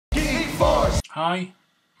Hi,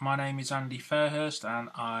 my name is Andy Fairhurst and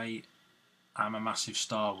I am a massive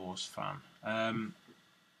Star Wars fan.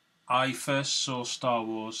 I first saw Star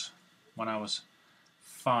Wars when I was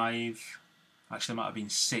 5, actually it might have been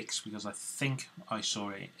 6 because I think I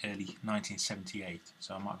saw it early 1978,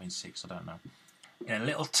 so I might have been 6, I don't know. In a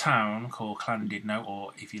little town called Llandudno,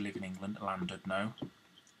 or if you live in England, Llandudno,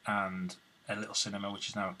 and a little cinema which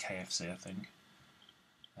is now a KFC, I think.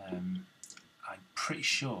 I'm pretty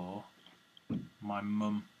sure my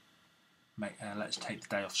mum let us take the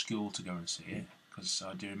day off school to go and see it, because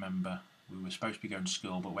I do remember we were supposed to be going to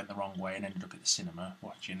school but went the wrong way and ended up at the cinema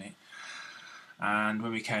watching it. And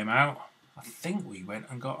when we came out, I think we went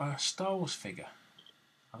and got a Star Wars figure.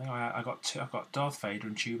 I think I got two. I got Darth Vader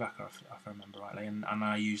and Chewbacca, if I remember rightly, and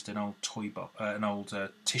I used an old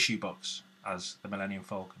tissue box as the Millennium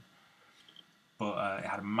Falcon. But it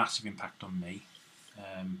had a massive impact on me.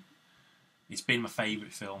 It's been my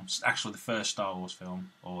favourite film. Actually, the first Star Wars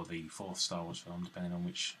film, or the fourth Star Wars film, depending on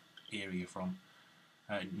which era you're from.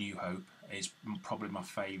 New Hope is probably my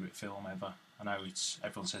favourite film ever. I know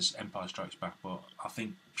everyone says Empire Strikes Back, but I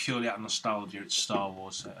think purely out of nostalgia, it's Star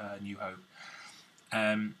Wars, New Hope.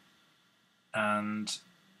 And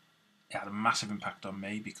it had a massive impact on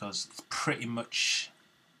me because it's pretty much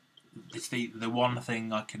the one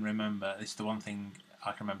thing I can remember. It's the one thing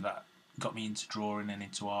I can remember that got me into drawing and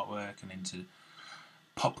into artwork and into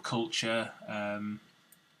pop culture, and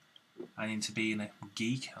into being a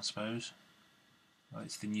geek, I suppose. Well,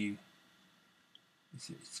 it's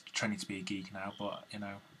trending to be a geek now, but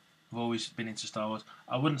I've always been into Star Wars.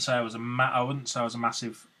 I wouldn't say I was a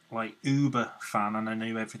massive uber fan, and I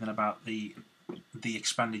knew everything about the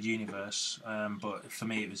expanded universe. But for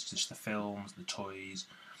me, it was just the films, the toys.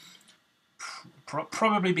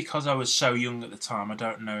 Probably because I was so young at the time. I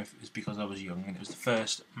don't know if it was because I was young and it was the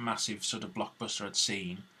first massive sort of blockbuster I'd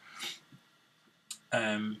seen.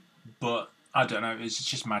 But I don't know. It's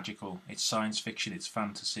just magical. It's science fiction. It's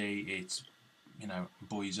fantasy. It's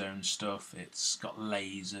boys' own stuff. It's got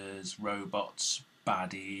lasers, robots,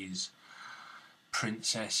 baddies,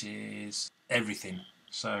 princesses, everything.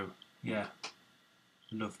 So yeah,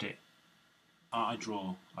 loved it. I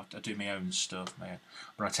draw. I do my own stuff,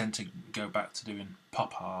 but I tend to go back to doing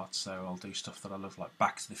pop art. So I'll do stuff that I love, like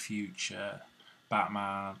Back to the Future,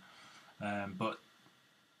 Batman. But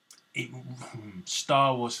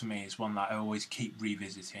Star Wars for me is one that I always keep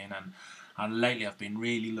revisiting, and lately I've been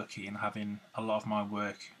really lucky in having a lot of my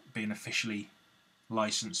work being officially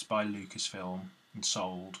licensed by Lucasfilm and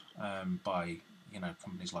sold by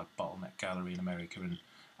companies like Bottleneck Gallery in America and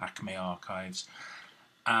Acme Archives,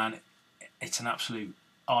 and it's an absolute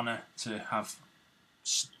honour to have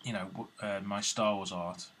my Star Wars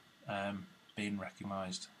art being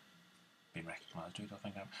recognised.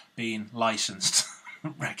 Being licensed,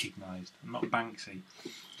 recognised, not Banksy.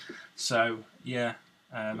 So yeah,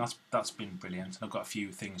 that's been brilliant. And I've got a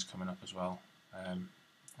few things coming up as well.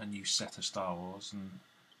 A new set of Star Wars,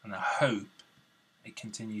 and I hope it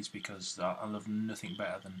continues because I love nothing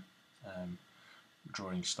better than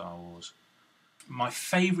drawing Star Wars. My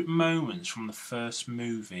favourite moments from the first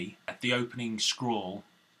movie, the opening scroll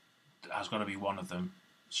has got to be one of them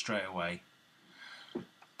straight away.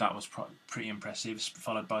 That was pretty impressive,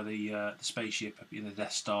 followed by the spaceship, the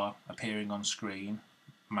Death Star, appearing on screen.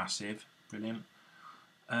 Massive, brilliant.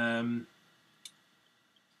 I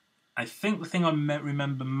think the thing I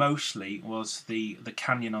remember mostly was the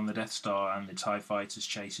canyon on the Death Star and the TIE fighters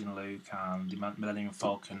chasing Luke and the Millennium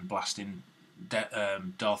Falcon blasting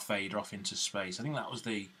Darth Vader off into space. I think that was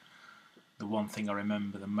the one thing I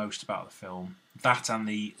remember the most about the film. That and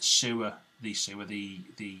the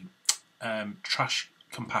trash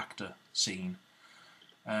compactor scene.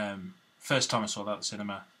 First time I saw that at the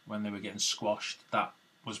cinema when they were getting squashed. That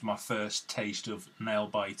was my first taste of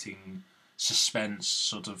nail-biting suspense,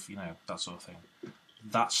 sort of, that sort of thing.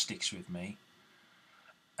 That sticks with me.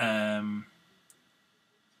 And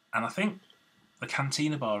I think the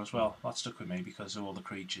cantina bar as well, that stuck with me because of all the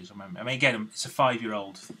creatures. I mean, again, it's a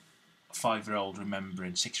 5-year-old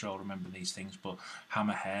remembering, 6-year-old remembering these things. But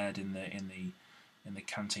Hammerhead in the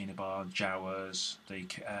cantina bar, Jawas, the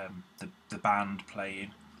band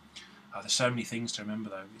playing. There's so many things to remember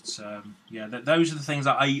though. It's those are the things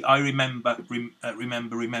that I remember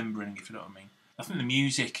remembering. If you know what I mean. I think the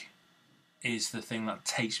music is the thing that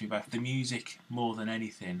takes me back. The music, more than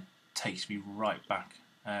anything, takes me right back.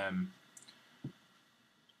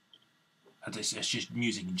 It's just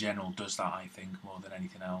music in general does that, I think, more than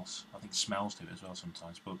anything else. I think smells do it as well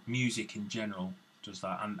sometimes, but music in general does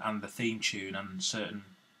that, and the theme tune and certain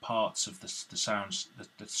parts of the sounds,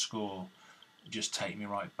 the score, just take me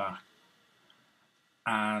right back.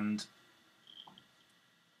 And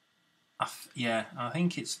I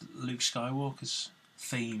think it's Luke Skywalker's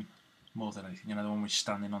theme more than anything. You know, the one where he's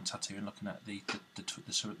standing on Tatooine and looking at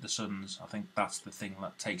the suns. I think that's the thing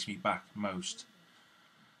that takes me back most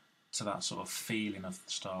to that sort of feeling of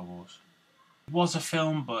Star Wars. It was a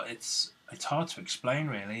film, but it's hard to explain,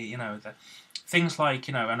 really. You know, things like,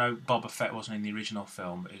 you know, I know Boba Fett wasn't in the original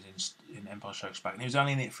film, but he was in Empire Strikes Back, and he was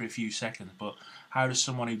only in it for a few seconds. But how does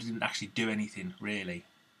someone who didn't actually do anything, really,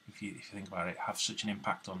 if you think about it, have such an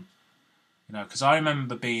impact on, you know? Because I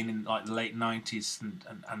remember being in like the late 90s,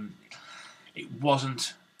 and it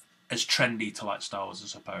wasn't as trendy to like Star Wars, I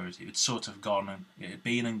suppose. It had sort of gone, and it had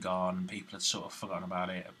been and gone, and people had sort of forgotten about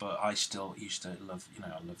it. But I still used to love, you know,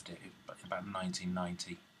 I loved it about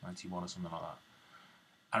 1990, 91 or something like that.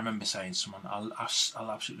 I remember saying to someone, I'll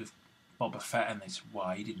absolutely love Boba Fett, and they said,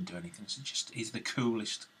 why? He didn't do anything. It's just, he's the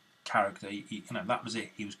coolest character. You know, that was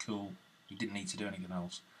it. He was cool. He didn't need to do anything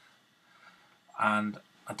else. And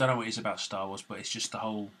I don't know what it is about Star Wars, but it's just the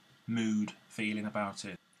whole mood, feeling about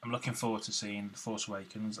it. I'm looking forward to seeing The Force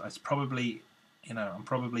Awakens. It's probably, you know,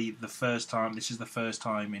 this is the first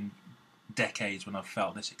time in decades when I've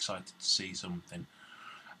felt this excited to see something.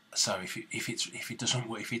 So if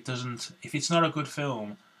it's not a good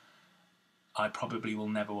film, I probably will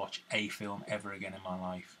never watch a film ever again in my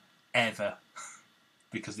life, ever,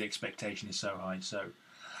 because the expectation is so high. So,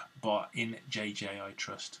 but in JJ I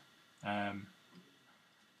trust, and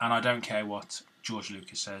I don't care what George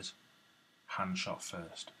Lucas says. Hand shot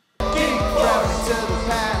first. Geek Force to the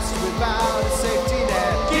past without a safety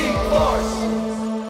net. Geek Force.